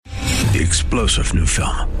The explosive new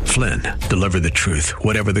film, Flynn, deliver the truth,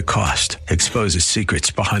 whatever the cost, exposes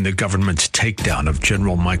secrets behind the government's takedown of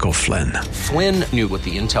General Michael Flynn. Flynn knew what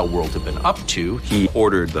the intel world had been up to. He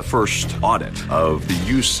ordered the first audit of the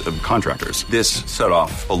use of contractors. This set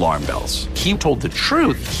off alarm bells. He told the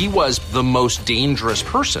truth. He was the most dangerous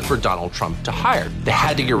person for Donald Trump to hire. They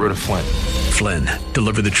had to get rid of Flynn. Flynn,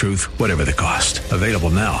 deliver the truth, whatever the cost. Available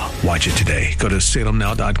now. Watch it today. Go to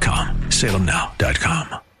salemnow.com.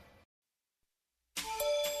 salemnow.com.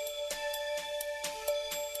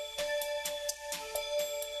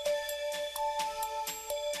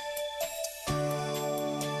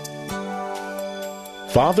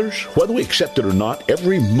 Fathers, whether we accept it or not,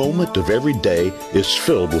 every moment of every day is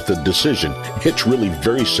filled with a decision. It's really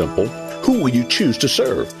very simple. Who will you choose to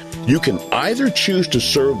serve? You can either choose to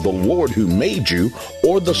serve the Lord who made you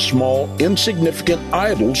or the small, insignificant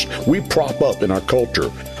idols we prop up in our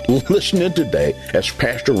culture. Listen in today as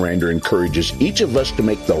Pastor Rander encourages each of us to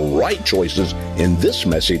make the right choices in this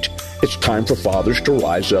message. It's time for fathers to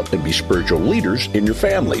rise up and be spiritual leaders in your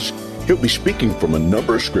families. He'll be speaking from a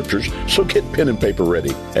number of scriptures, so get pen and paper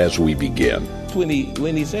ready as we begin. When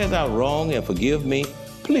he says I'm wrong and forgive me,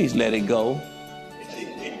 please let it go.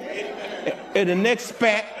 And the next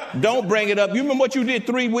spat, don't bring it up. You remember what you did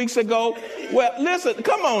 3 weeks ago? Well, listen,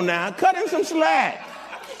 come on now, cut him some slack.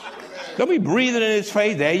 Don't be breathing in his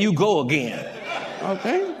face. There you go again.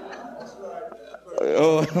 Okay?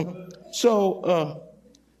 So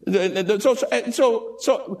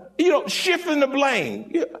shifting the blame.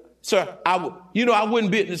 Yeah. Sir, I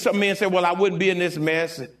wouldn't be. Some men say, "Well, I wouldn't be in this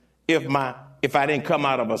mess if I didn't come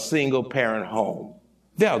out of a single parent home."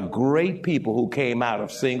 There are great people who came out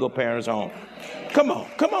of single parents' home. Come on.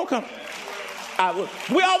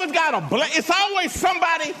 We always got to blame. It's always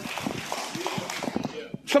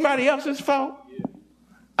somebody else's fault.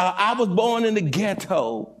 I was born in the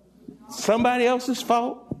ghetto. Somebody else's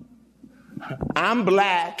fault. I'm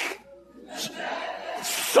black,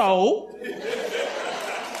 so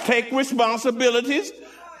take responsibilities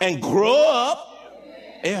and grow up,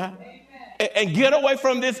 and get away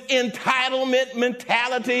from this entitlement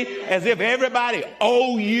mentality as if everybody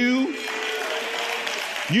owe you.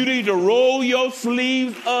 You need to roll your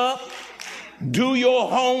sleeves up, do your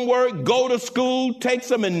homework, go to school, take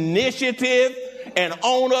some initiative, and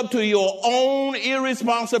own up to your own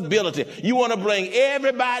irresponsibility. You want to blame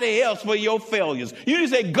everybody else for your failures. You need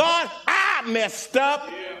to say, God, I messed up.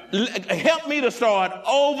 Help me to start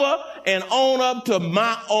over and own up to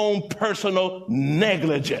my own personal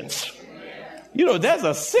negligence. You know, there's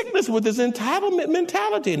a sickness with this entitlement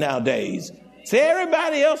mentality nowadays. It's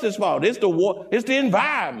everybody else's fault. It's the war. It's the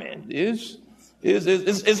environment. It's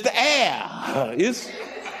the air. It's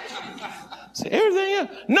everything else.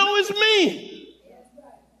 No, it's me.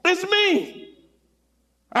 It's me.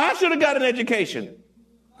 I should have got an education.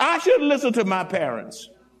 I should have listened to my parents.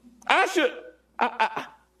 I should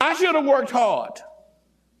have worked hard.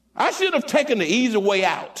 I should have taken the easy way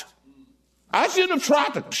out. I should have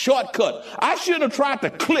tried the shortcut. I should have tried the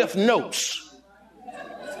Cliff Notes.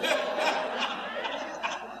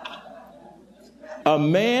 A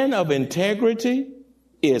man of integrity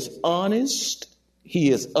is honest. He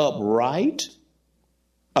is upright.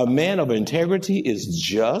 A man of integrity is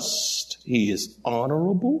just. He is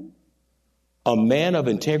honorable. A man of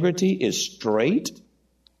integrity is straight.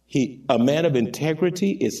 A man of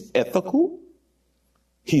integrity is ethical.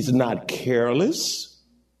 He's not careless.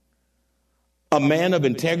 A man of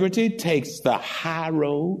integrity takes the high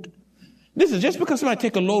road. This is just because somebody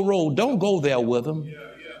take a low road, don't go there with them.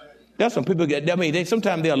 That's some people get. I mean,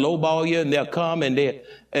 sometimes they'll lowball you and they'll come and they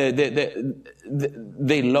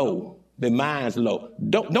low. Their mind's low.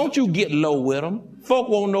 Don't you get low with them. Folk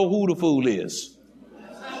won't know who the fool is.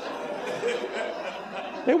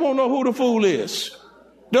 They won't know who the fool is.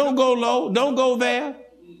 Don't go low. Don't go there.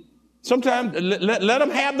 Sometimes let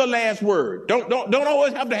them have the last word. Don't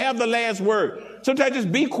always have to have the last word. Sometimes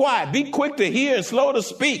just be quiet. Be quick to hear and slow to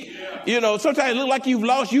speak. You know, sometimes it looks like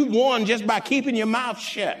you've won just by keeping your mouth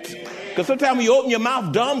shut. Because sometimes when you open your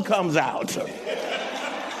mouth, dumb comes out.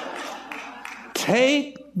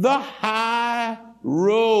 Take the high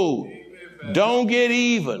road. Don't get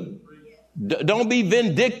even. Don't be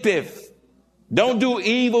vindictive. Don't do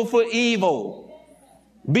evil for evil.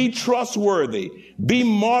 Be trustworthy. Be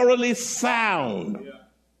morally sound.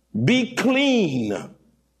 Be clean.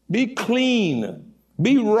 Be clean.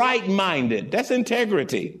 Be right-minded. That's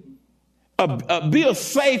integrity. Be a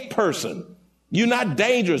safe person. You're not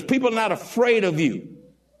dangerous. People are not afraid of you.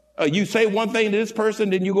 You say one thing to this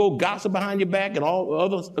person, then you go gossip behind your back and all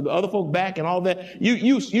other folk back and all that.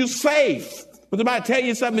 You safe. But somebody tell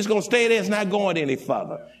you something, it's going to stay there. It's not going any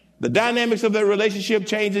further. The dynamics of that relationship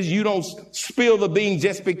changes. You don't spill the beans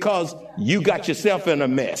just because you got yourself in a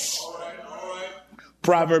mess.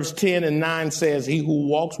 Proverbs 10:9 says, he who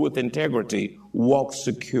walks with integrity walks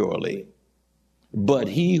securely, but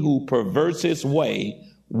he who perverts his way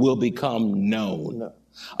will become known.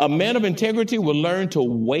 A man of integrity will learn to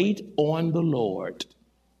wait on the Lord.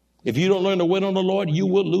 If you don't learn to wait on the Lord, you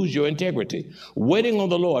will lose your integrity. Waiting on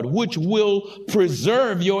the Lord, which will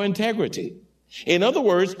preserve your integrity. In other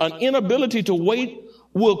words, an inability to wait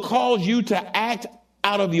will cause you to act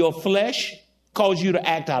out of your flesh, cause you to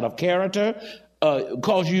act out of character,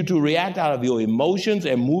 cause you to react out of your emotions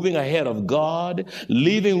and moving ahead of God,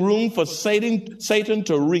 leaving room for Satan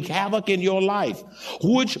to wreak havoc in your life,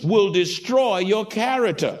 which will destroy your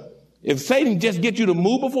character. If Satan just gets you to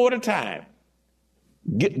move before the time,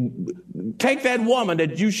 take that woman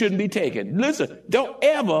that you shouldn't be taking. Listen, don't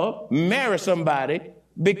ever marry somebody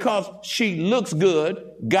because she looks good,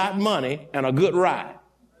 got money, and a good ride.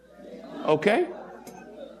 Okay?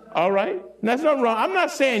 All right? That's not wrong. I'm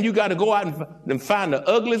not saying you got to go out and find the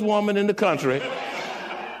ugliest woman in the country,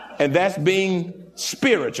 and that's being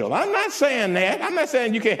spiritual. I'm not saying that. I'm not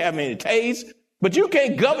saying you can't have any taste, but you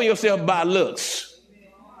can't govern yourself by looks.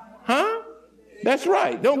 Huh? That's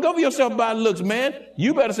right. Don't govern yourself by looks, man.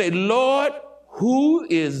 You better say, Lord, who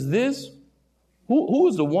is this? Who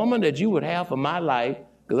is the woman that you would have for my life?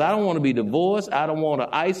 Because I don't want to be divorced. I don't want an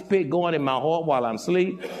ice pick going in my heart while I'm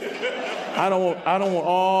asleep. I don't want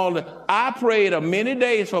all the... I prayed many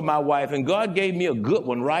days for my wife, and God gave me a good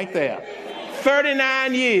one right there.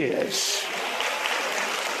 39 years.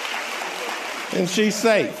 And she's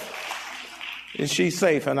safe. And she's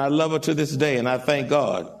safe, and I love her to this day, and I thank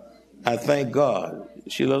God. I thank God.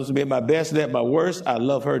 She loves me at my best and at my worst. I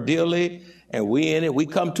love her dearly, and we in it. We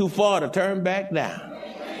come too far to turn back now.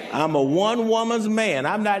 I'm a one-woman's man.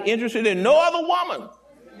 I'm not interested in no other woman.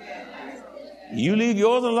 You leave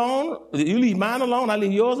yours alone, you leave mine alone, I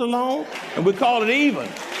leave yours alone, and we call it even.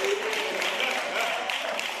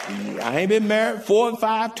 I ain't been married 4 and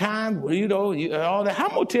 5 times, all that. I'm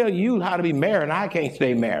going to tell you how to be married, and I can't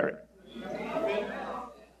stay married.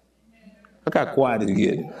 Look how quiet it's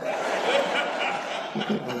getting.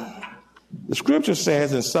 The scripture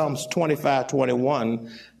says in Psalms 25:21,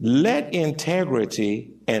 let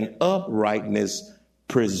integrity and uprightness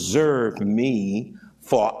preserve me,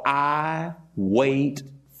 for I wait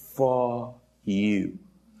for you.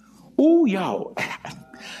 Ooh, y'all,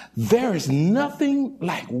 there is nothing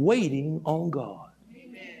like waiting on God.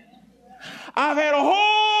 I've had a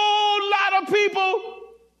whole lot of people,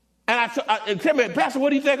 and I tell me, Pastor, what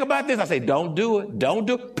do you think about this? I say, don't do it. Don't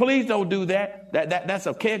do it. Please don't do that. That's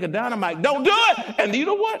a keg of dynamite. Don't do it. And you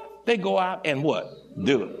know what? They go out and what?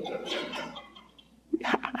 Do it.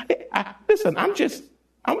 Listen,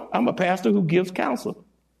 I'm a pastor who gives counsel.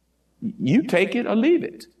 You take it or leave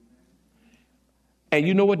it. And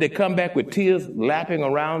you know what? They come back with tears lapping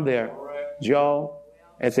around their jaw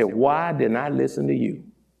and say, why didn't I listen to you?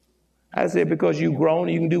 I said, because you've grown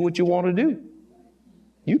and you can do what you want to do.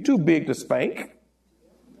 You too big to spank.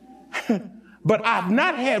 But I've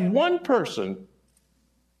not had one person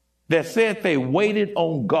that said they waited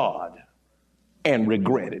on God and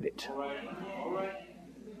regretted it.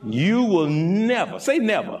 You will never, say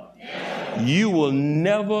never. You will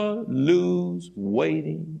never lose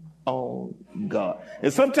waiting on God.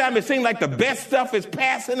 And sometimes it seems like the best stuff is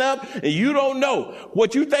passing up and you don't know.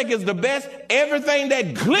 What you think is the best, everything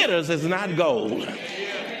that glitters is not gold.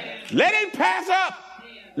 Let it pass up.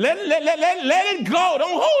 Let it go.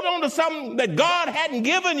 Don't hold on to something that God hadn't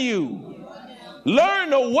given you. Learn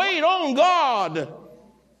to wait on God.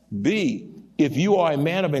 B, if you are a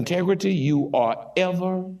man of integrity, you are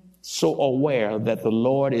ever so aware that the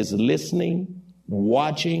Lord is listening,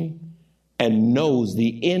 watching, and knows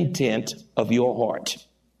the intent of your heart.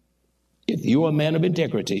 If you're a man of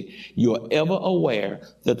integrity, you're ever aware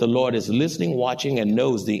that the Lord is listening, watching, and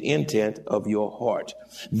knows the intent of your heart.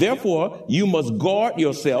 Therefore, you must guard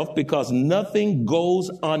yourself because nothing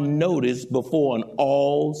goes unnoticed before an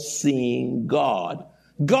all-seeing God.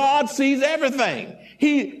 God sees everything.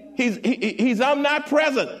 He's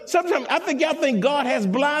omnipresent. Sometimes I think y'all think God has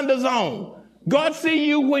blinders on. God see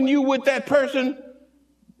you when you with that person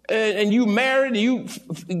and you married and you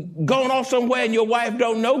going off somewhere and your wife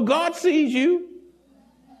don't know. God sees you.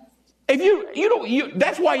 If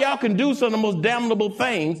that's why y'all can do some of the most damnable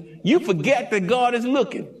things. You forget that God is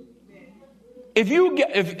looking. If you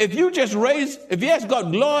ask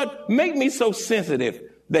God, Lord, make me so sensitive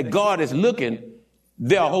that God is looking,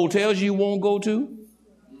 there are hotels you won't go to.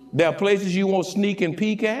 There are places you won't sneak and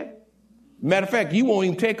peek at. Matter of fact, you won't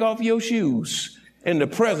even take off your shoes in the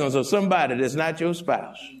presence of somebody that's not your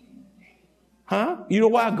spouse. Huh? You know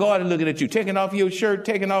why God is looking at you? Taking off your shirt,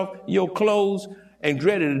 taking off your clothes, and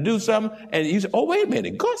ready to do something. And you say, oh, wait a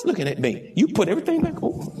minute. God's looking at me. You put everything back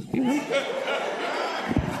over. You know?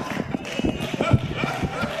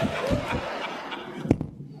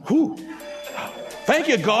 Whew. Thank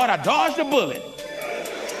you, God. I dodged a bullet.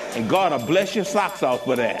 And God will bless your socks off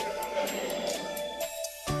for that.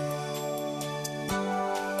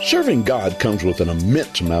 Serving God comes with an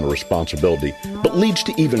immense amount of responsibility, but leads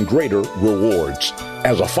to even greater rewards.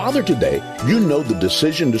 As a father today, you know the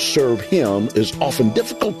decision to serve Him is often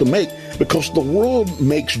difficult to make because the world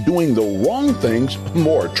makes doing the wrong things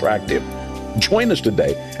more attractive. Join us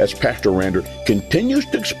today as Pastor Rander continues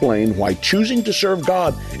to explain why choosing to serve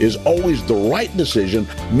God is always the right decision,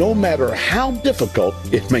 no matter how difficult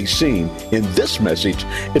it may seem. In this message,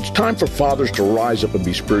 it's time for fathers to rise up and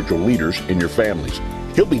be spiritual leaders in your families.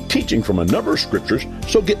 He'll be teaching from a number of scriptures,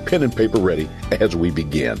 so get pen and paper ready as we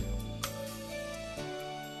begin.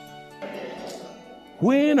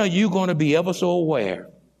 When are you going to be ever so aware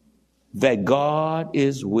that God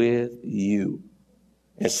is with you?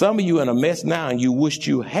 And some of you are in a mess now and you wished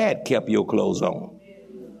you had kept your clothes on.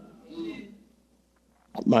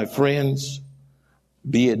 My friends,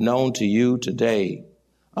 be it known to you today,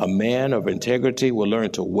 a man of integrity will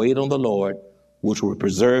learn to wait on the Lord, which will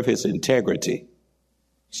preserve his integrity.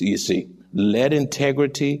 So you see, let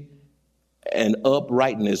integrity and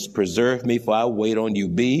uprightness preserve me, for I wait on you.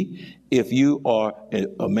 B, if you are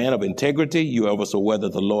a man of integrity, you ever so whether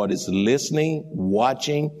the Lord is listening,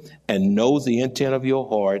 watching, and knows the intent of your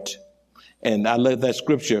heart. And I love that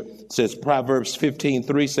scripture. It says, Proverbs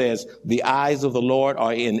 15:3 says, the eyes of the Lord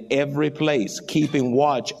are in every place, keeping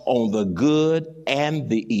watch on the good and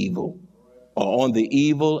the evil, or on the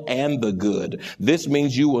evil and the good. This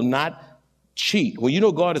means you will not cheat. When you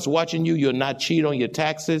know God is watching you, you'll not cheat on your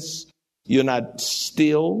taxes. You'll not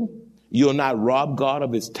steal. You'll not rob God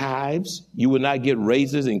of his tithes. You will not get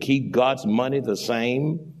raises and keep God's money the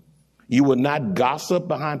same. You will not gossip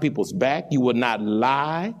behind people's back. You will not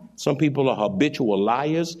lie. Some people are habitual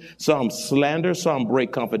liars. Some slander. Some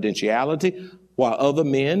break confidentiality, while other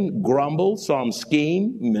men grumble. Some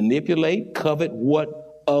scheme, manipulate, covet what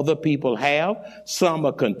other people have. Some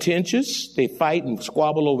are contentious. They fight and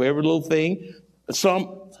squabble over every little thing.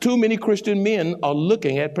 Too many Christian men are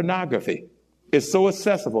looking at pornography. It's so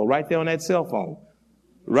accessible right there on that cell phone,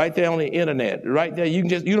 right there on the internet, right there. You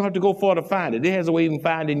don't have to go far to find it. It has a way of even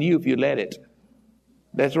finding you if you let it.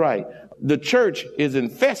 That's right. The church is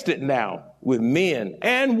infested now with men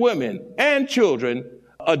and women and children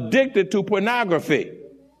addicted to pornography.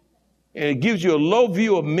 And it gives you a low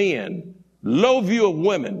view of men, low view of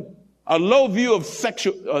women, a low view of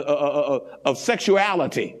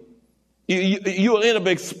sexuality. You'll end up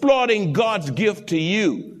exploiting God's gift to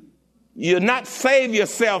you. You'll not save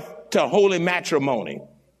yourself to holy matrimony.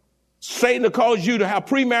 Satan will cause you to have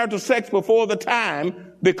premarital sex before the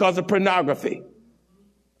time because of pornography.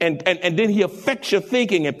 And then he affects your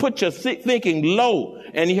thinking and puts your thinking low.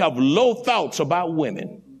 And you have low thoughts about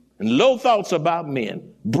women and low thoughts about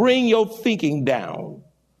men. Bring your thinking down.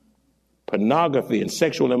 Pornography and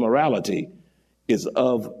sexual immorality is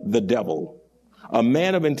of the devil. A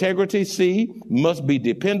man of integrity, must be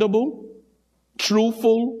dependable,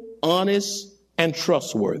 truthful, honest, and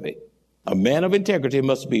trustworthy. A man of integrity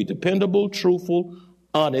must be dependable, truthful,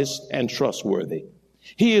 honest, and trustworthy.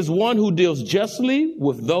 He is one who deals justly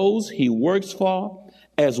with those he works for,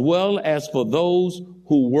 as well as for those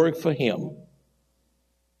who work for him.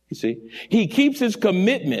 You see, he keeps his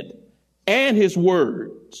commitment and his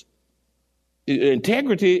words.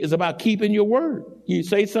 Integrity is about keeping your word. You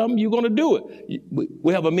say something, you're going to do it.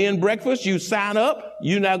 We have a men breakfast. You sign up.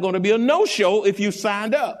 You're not going to be a no-show if you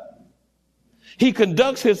signed up. He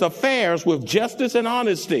conducts his affairs with justice and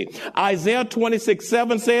honesty. Isaiah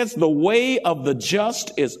 26:7 says, the way of the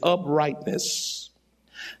just is uprightness.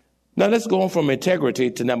 Now let's go on from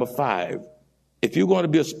integrity to number 5. If you're going to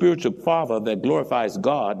be a spiritual father that glorifies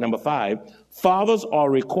God, number 5, fathers are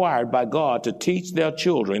required by God to teach their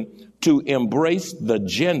children to embrace the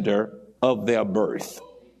gender of their birth.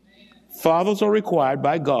 Fathers are required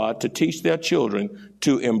by God to teach their children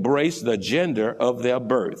to embrace the gender of their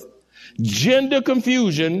birth. Gender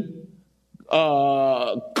confusion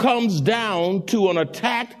comes down to an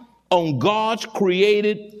attack on God's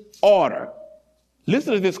created order.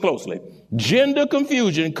 Listen to this closely. Gender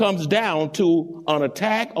confusion comes down to an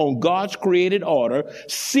attack on God's created order,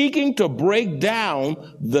 seeking to break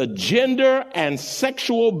down the gender and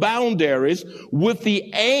sexual boundaries with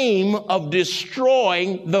the aim of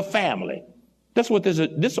destroying the family. That's what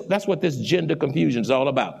this gender confusion is all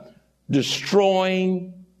about.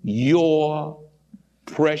 Destroying your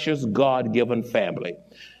precious God-given family.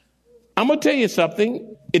 I'm going to tell you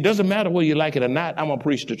something. It doesn't matter whether you like it or not. I'm going to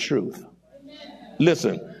preach the truth.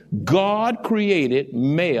 Listen, God created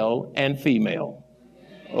male and female.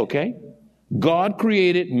 Okay? God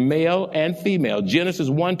created male and female. Genesis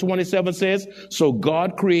 1:27 says, so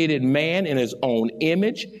God created man in his own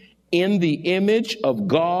image. In the image of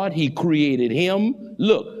God, he created him.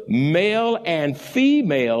 Look, male and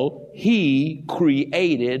female, he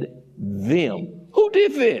created them. Who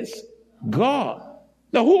did this? God.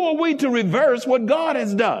 Now, who are we to reverse what God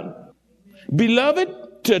has done?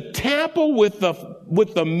 Beloved, to tamper with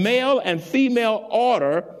the male and female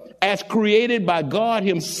order as created by God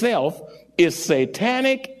himself is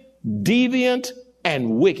satanic, deviant,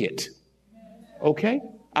 and wicked. Okay?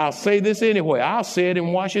 I'll say this anyway. I'll say it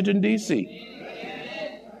in Washington, D.C.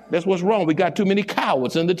 That's what's wrong. We got too many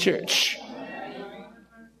cowards in the church.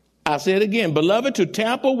 I'll say it again. Beloved, to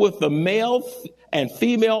tamper with the male and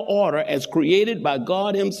female order as created by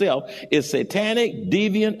God himself is satanic,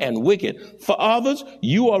 deviant, and wicked. For others,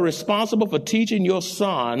 you are responsible for teaching your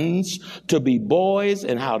sons to be boys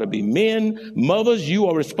and how to be men. Mothers, you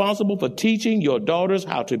are responsible for teaching your daughters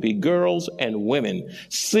how to be girls and women.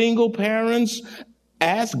 Single parents,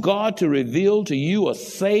 ask God to reveal to you a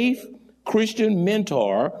safe Christian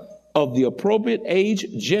mentor of the appropriate age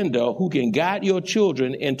gender who can guide your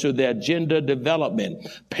children into their gender development.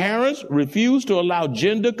 Parents, refuse to allow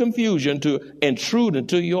gender confusion to intrude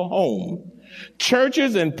into your home.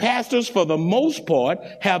 Churches and pastors, for the most part,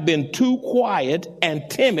 have been too quiet and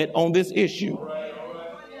timid on this issue.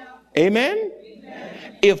 Amen?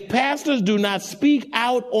 If pastors do not speak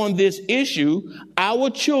out on this issue, our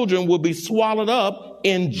children will be swallowed up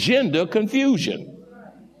in gender confusion.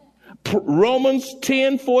 Romans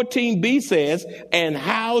 10:14b says, and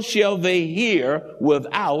how shall they hear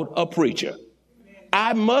without a preacher?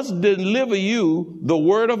 I must deliver you the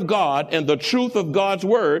word of God and the truth of God's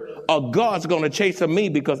word, or God's going to chase me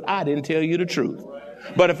because I didn't tell you the truth.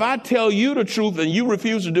 But if I tell you the truth and you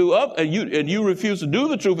refuse to do you refuse to do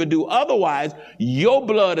the truth and do otherwise, your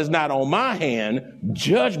blood is not on my hand.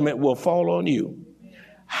 Judgment will fall on you.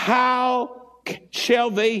 How shall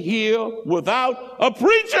they hear without a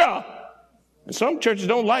preacher? And some churches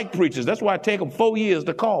don't like preachers. That's why it takes them 4 years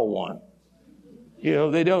to call one. You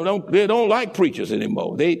know, they don't like preachers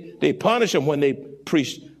anymore. They punish them when they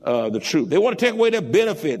preach the truth. They want to take away their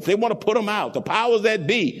benefits. They want to put them out. The powers that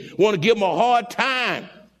be want to give them a hard time.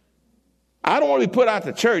 I don't want to be put out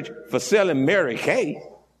the church for selling Mary Kay.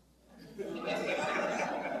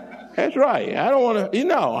 That's right. I don't want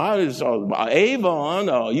to, I just, Avon,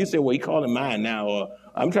 or you say, well, you calling mine now, or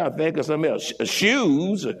I'm trying to think of something else,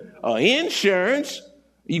 shoes, insurance.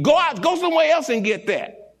 You go somewhere else and get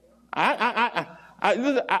that. I'm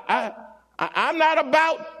not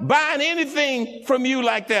about buying anything from you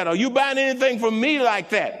like that, or you buying anything from me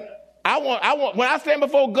like that. I want, when I stand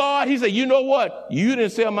before God, he said, you know what? You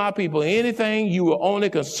didn't sell my people anything. You were only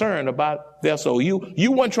concerned about their soul.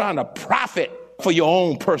 You weren't trying to profit for your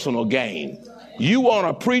own personal gain. You want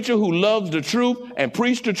a preacher who loves the truth and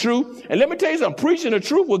preach the truth. And let me tell you something, preaching the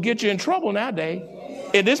truth will get you in trouble nowadays.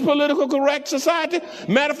 In this political correct society,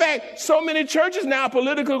 matter of fact, so many churches now are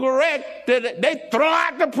politically correct that they throw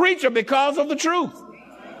out the preacher because of the truth.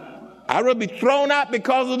 I'd rather be thrown out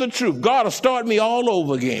because of the truth. God will start me all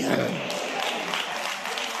over again.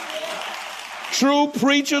 True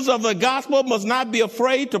preachers of the gospel must not be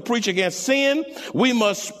afraid to preach against sin. We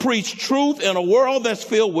must preach truth in a world that's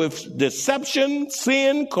filled with deception,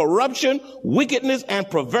 sin, corruption, wickedness, and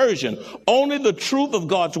perversion. Only the truth of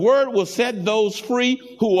God's word will set those free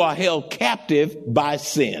who are held captive by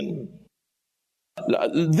sin.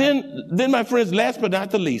 Then, my friends, last but not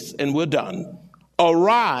the least, and we're done,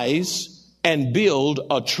 arise and build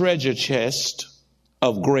a treasure chest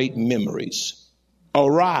of great memories.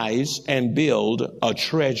 Arise and build a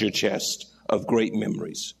treasure chest of great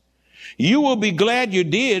memories. You will be glad you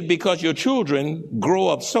did because your children grow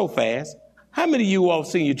up so fast. How many of you all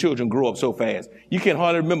seen your children grow up so fast? You can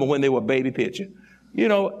hardly remember when they were baby picture. You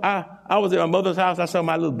know, I was at my mother's house. I saw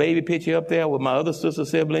my little baby picture up there with my other sister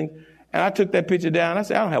sibling. And I took that picture down. I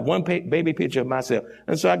said, I don't have one baby picture of myself.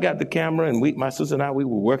 And so I got the camera and my sister and I, we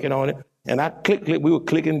were working on it. And I we were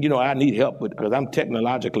clicking, I need help because I'm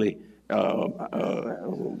technologically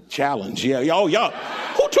challenge. Yeah, y'all.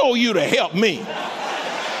 Who told you to help me?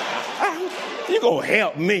 You gonna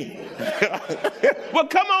help me? Well,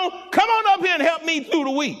 come on up here and help me through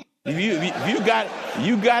the week. If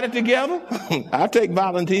you got it together, I'll take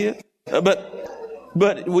volunteers.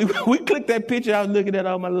 But we clicked that picture. I was looking at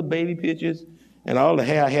all my little baby pictures and all the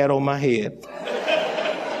hair I had on my head.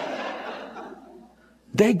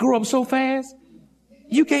 They grew up so fast.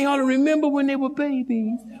 You can't hardly remember when they were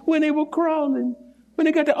babies, when they were crawling, when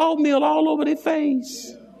they got the oatmeal all over their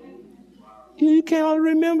face. You can't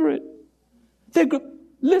hardly remember it.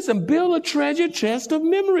 Listen, build a treasure chest of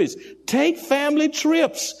memories. Take family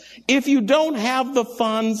trips. If you don't have the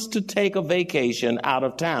funds to take a vacation out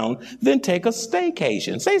of town, then take a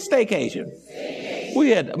staycation. Say staycation.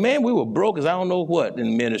 We were broke as I don't know what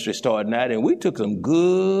in ministry starting out, and we took some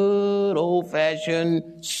good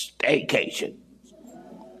old-fashioned staycation.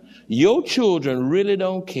 Your children really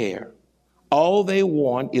don't care. All they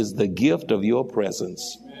want is the gift of your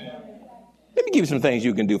presence. Let me give you some things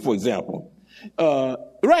you can do. For example,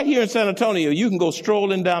 right here in San Antonio, you can go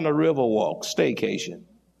strolling down the river walk, staycation.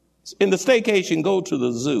 In the staycation, go to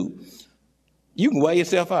the zoo. You can wear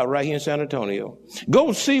yourself out right here in San Antonio. Go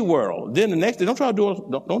to SeaWorld. Then the next day, don't try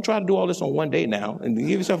to do all this on one day now and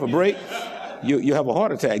give yourself a break. You have a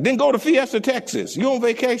heart attack. Then go to Fiesta, Texas. You're on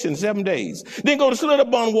vacation 7 days. Then go to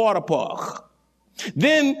Schlitterbahn Water Park.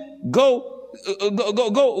 Then go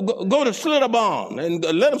to Schlitterbahn and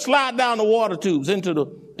let them slide down the water tubes into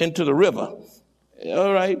the river.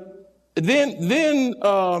 All right. Then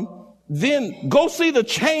go see the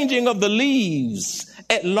changing of the leaves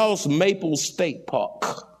at Lost Maple State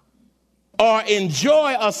Park, or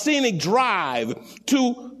enjoy a scenic drive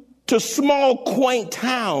to small, quaint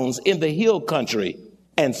towns in the hill country,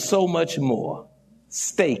 and so much more.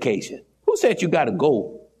 Staycation. Who said you got to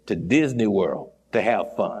go to Disney World to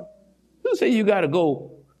have fun? Who said you got to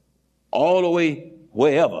go all the way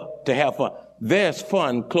wherever to have fun? There's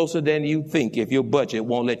fun closer than you think if your budget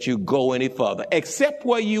won't let you go any further. Accept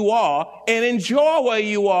where you are and enjoy where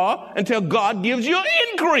you are until God gives you an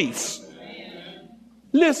increase.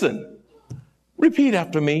 Listen, repeat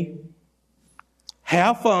after me.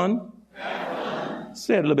 Have fun.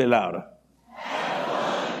 Say it a little bit louder. Have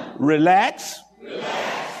fun. Relax.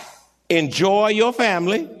 Enjoy your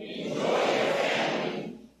family.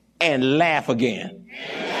 And laugh again.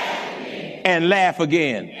 And laugh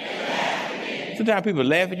again. Sometimes people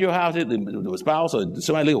laugh at your house, the spouse or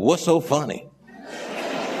somebody, what's so funny?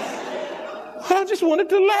 I just wanted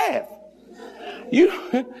to laugh.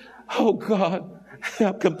 Oh God,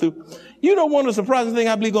 I've come through. You know, one of the surprising things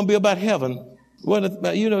I believe going to be about heaven. Well,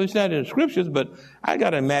 it's not in the scriptures, but I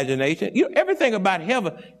got an imagination. Everything about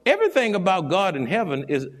heaven, everything about God in heaven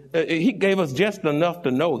is, he gave us just enough to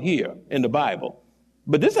know here in the Bible.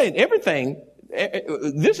 But this ain't everything.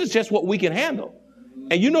 This is just what we can handle.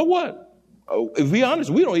 And you know what? If we're honest,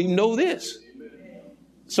 we don't even know this.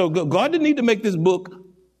 So God didn't need to make this book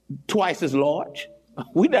twice as large.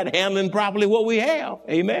 We're not handling properly what we have.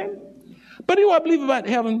 Amen. But you know what I believe about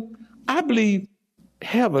heaven? I believe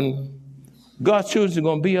heaven, God's children are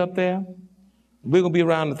going to be up there. We're going to be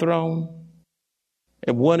around the throne.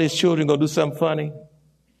 And one of his children going to do something funny.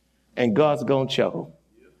 And God's going to chuckle.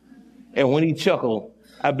 And when he chuckle,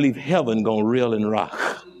 I believe heaven going to reel and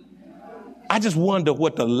rock. I just wonder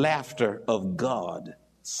what the laughter of God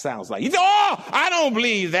sounds like. You say, oh, I don't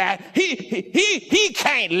believe that. He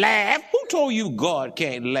can't laugh. Who told you God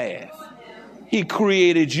can't laugh? He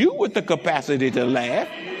created you with the capacity to laugh.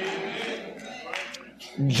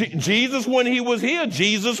 Jesus, when he was here,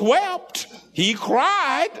 Jesus wept. He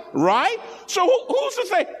cried, right? So who's to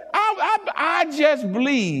say, I just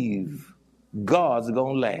believe God's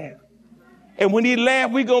going to laugh. And when he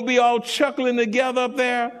laughs, we're going to be all chuckling together up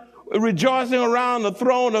there, rejoicing around the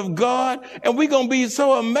throne of God, and we're going to be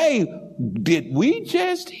so amazed. Did we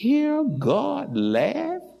just hear God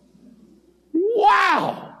laugh?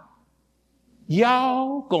 Wow!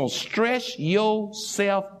 Y'all going to stress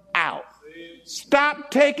yourself out.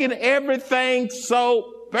 Stop taking everything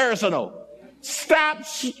so personal. Stop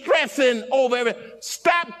stressing over everything.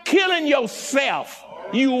 Stop killing yourself.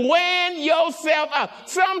 You wearing yourself out.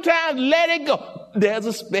 Sometimes let it go. There's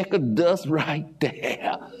a speck of dust right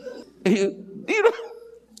there. You know,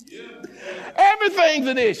 everything's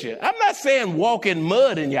an issue. I'm not saying walk in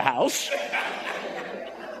mud in your house,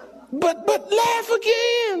 but laugh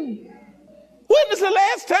again. When was the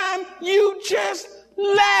last time you just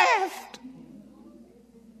laughed?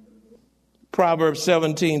 Proverbs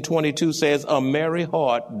 17:22 says, a merry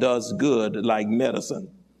heart does good like medicine,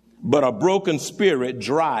 but a broken spirit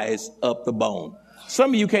dries up the bone.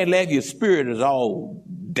 Some of you can't laugh. Your spirit is all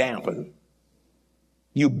dampened.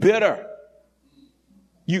 You bitter.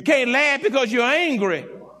 You can't laugh because you're angry.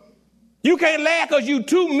 You can't laugh because you're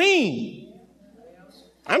too mean.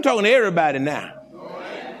 I'm talking to everybody now.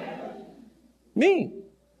 Mean.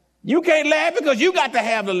 You can't laugh because you got to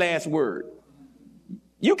have the last word.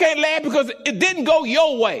 You can't laugh because it didn't go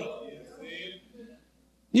your way.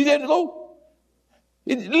 You didn't go.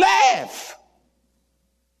 Laugh.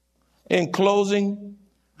 In closing,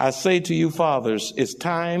 I say to you, fathers, it's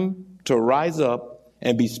time to rise up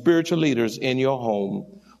and be spiritual leaders in your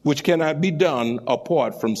home, which cannot be done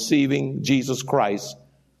apart from receiving Jesus Christ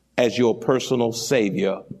as your personal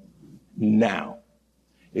Savior now.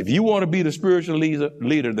 If you want to be the spiritual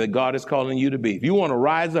leader that God is calling you to be, if you want to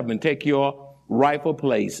rise up and take your rightful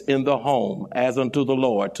place in the home as unto the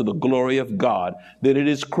Lord, to the glory of God, then it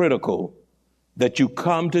is critical that you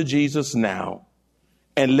come to Jesus now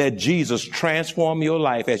and let Jesus transform your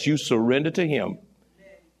life as you surrender to him.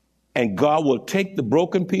 And God will take the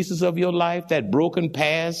broken pieces of your life, that broken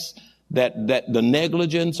past, that the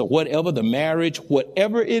negligence or whatever, the marriage,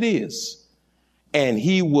 whatever it is, and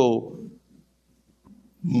he will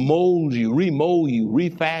mold you, remold you,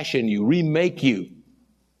 refashion you, remake you,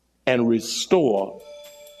 and restore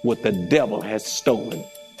what the devil has stolen.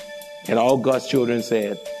 And all God's children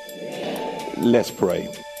said, let's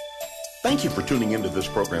pray. Thank you for tuning into this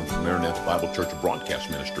program from Maranatha Bible Church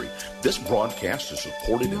Broadcast Ministry. This broadcast is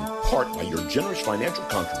supported in part by your generous financial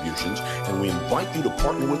contributions, and we invite you to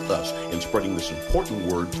partner with us in spreading this important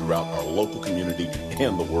word throughout our local community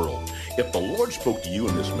and the world. If the Lord spoke to you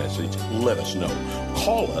in this message, let us know.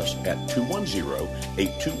 Call us at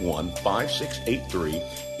 210-821-5683.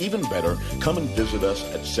 Even better, come and visit us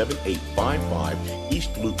at 7855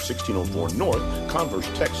 East Loop 1604 North, Converse,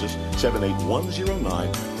 Texas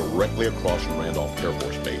 78109, directly across from Randolph Air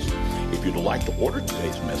Force Base. If you'd like to order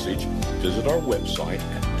today's message, visit our website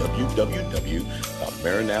at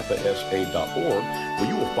www.maranathasa.org, where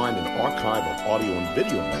you will find an archive of audio and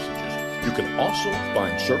video messages. You can also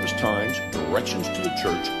find service times, directions to the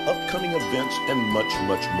church, upcoming events, and much,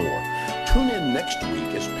 much more. Tune in next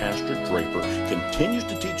week as Pastor Draper continues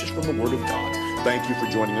to teach us from the Word of God. Thank you for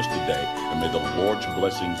joining us today, and may the Lord's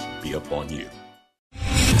blessings be upon you.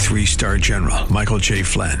 3-star General Michael J.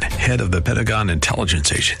 Flynn, head of the Pentagon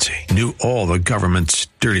Intelligence Agency, knew all the government's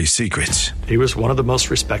dirty secrets. He was one of the most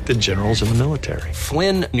respected generals in the military.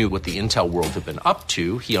 Flynn knew what the intel world had been up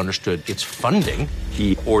to. He understood its funding.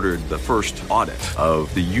 He ordered the first audit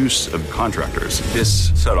of the use of contractors.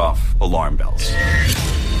 This set off alarm bells.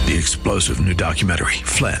 The explosive new documentary,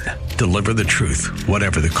 Flynn, Deliver the Truth,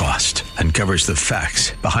 Whatever the Cost, uncovers the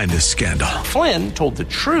facts behind this scandal. Flynn told the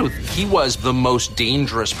truth. He was the most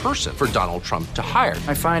dangerous person for Donald Trump to hire.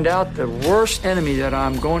 I find out the worst enemy that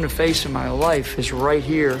I'm going to face in my life is right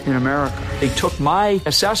here in America. They took my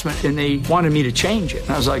assessment and they wanted me to change it.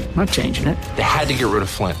 And I was like, I'm not changing it. They had to get rid of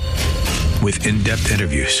Flynn. With in-depth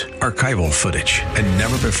interviews, archival footage, and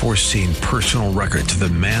never-before-seen personal records of the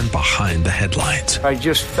man behind the headlines. I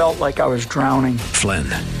just felt like I was drowning. Flynn,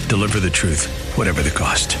 Deliver the Truth, Whatever the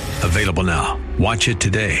Cost. Available now. Watch it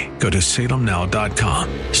today. Go to salemnow.com.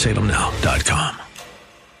 salemnow.com.